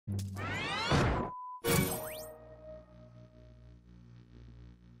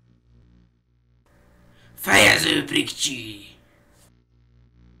Fejező Prikcsi!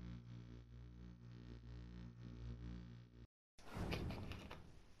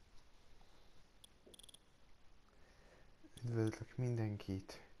 Üdvözlök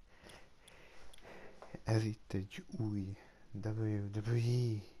mindenkit! Ez itt egy új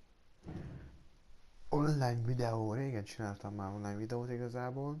WWE online videó. Régen csináltam már online videót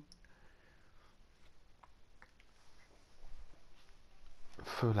igazából.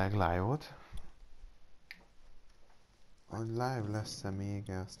 Főleg live-ot. Hogy live lesz-e még,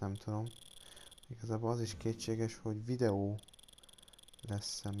 azt nem tudom. Igazából az is kétséges, hogy videó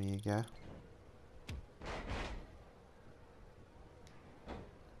lesz-e még.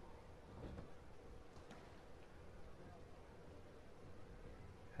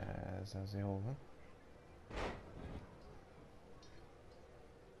 Ez az jó van.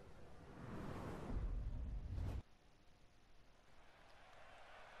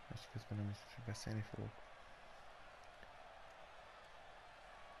 És közben nem biztos, hogy beszélni fogok.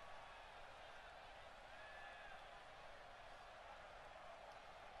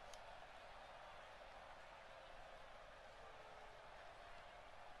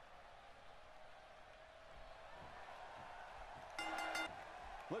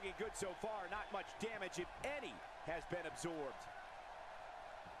 Looking good so far, not much damage, if any, has been absorbed.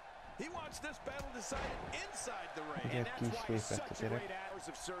 He wants this battle decided inside the ring, and that's why it's such a great hours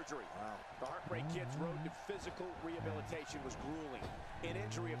of surgery. Wow. The Heartbreak Kid's road to physical rehabilitation was grueling. An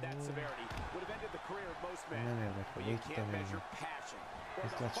injury of that severity would have ended the career of most men. But you can't measure passion or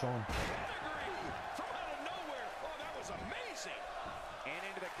the heart. Pedigree from out of nowhere. Oh, that was amazing. And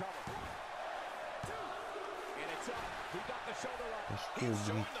into the cover. And it's up. He got the shoulder up. He's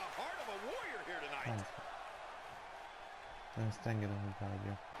showing the heart of a warrior here tonight. Ezt engedem, hogy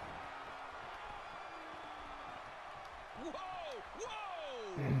vágja. Whoa!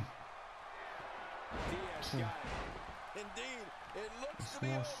 Whoa! Diaz got it. Indeed, it looks to be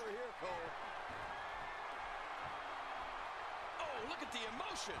over here, Cole. Oh, look at the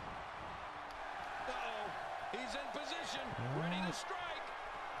emotion. Uh-oh. He's in position, ready to strike.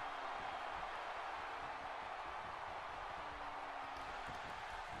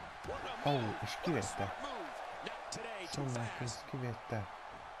 Oh, és kivette. Szóval ezt kivette.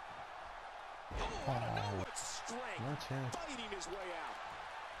 Wow.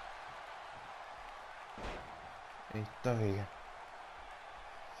 Itt a vége.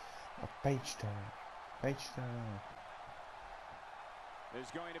 A Page Turn. Page Turn.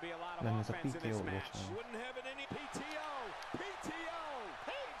 Nem, ez a PTO volt. PTO! PTO!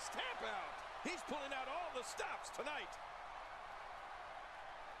 Page tap out! He's pulling out all the stops tonight!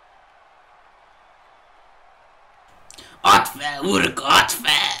 Add fel, urka, add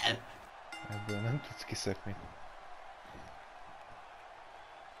fel! Ebből nem tudsz kiszökni.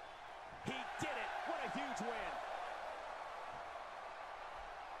 He did it! What a huge win!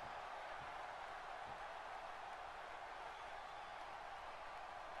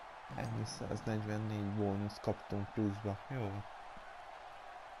 Ennyi 144 bónusz kaptunk pluszba. Jó.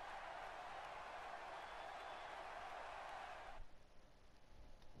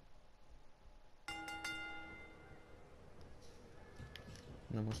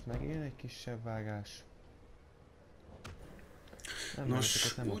 Na most megint egy kisebb vágás. Nem,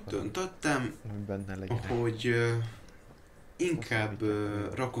 nos, nem úgy döntöttem, hogy inkább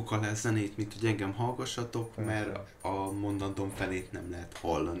rakok alá zenét, mint hogy engem hallgassatok, mert a mondandóm felét nem lehet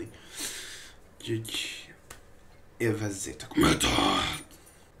hallani. Úgyhogy élvezzétek a metal!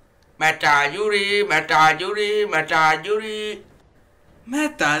 Metal Gyuri, Metal Gyuri, Metal Gyuri!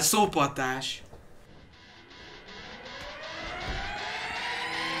 Metal szopatás!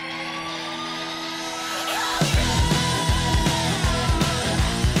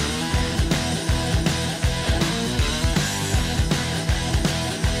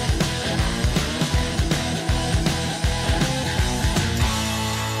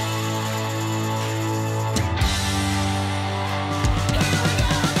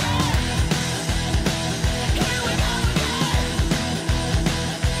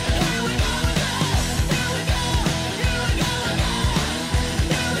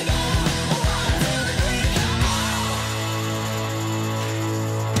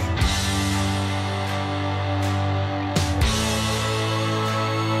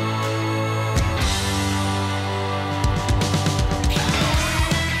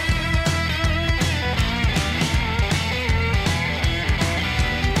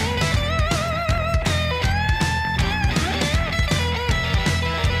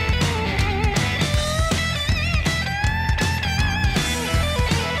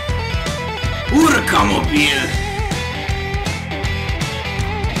 Urkamobil!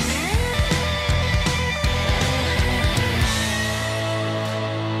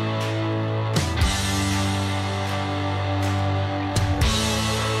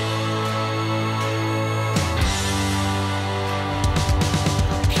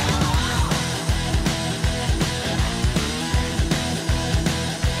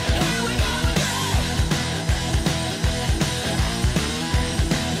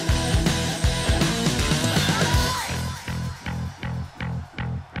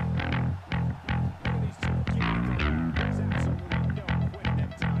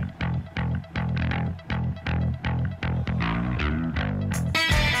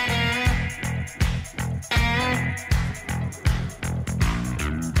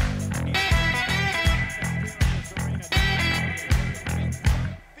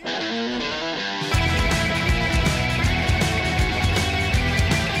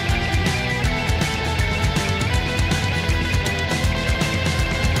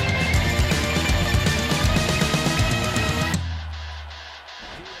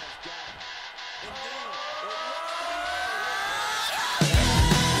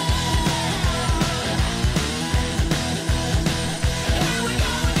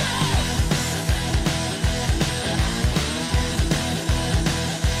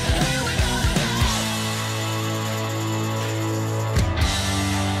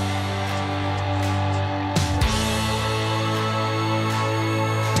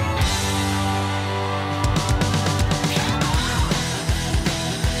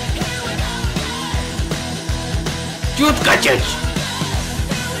 Tyútkacsöcs!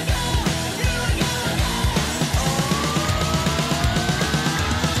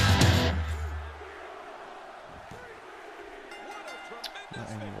 Na,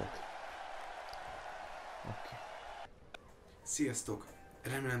 ennyi volt. Oké. Sziasztok!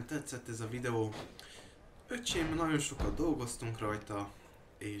 Remélem tetszett ez a videó. Öcsém, nagyon sokat dolgoztunk rajta,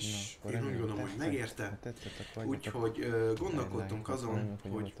 és én úgy gondolom, hogy megérte. Úgyhogy gondolkodtunk azon,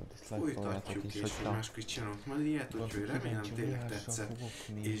 hogy folytatjuk és hogy másképp csinálunk majd ilyet, úgyhogy remélem tényleg tetszett,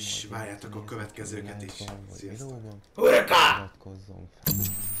 és várjátok a következőket is. Sziasztok! Urka!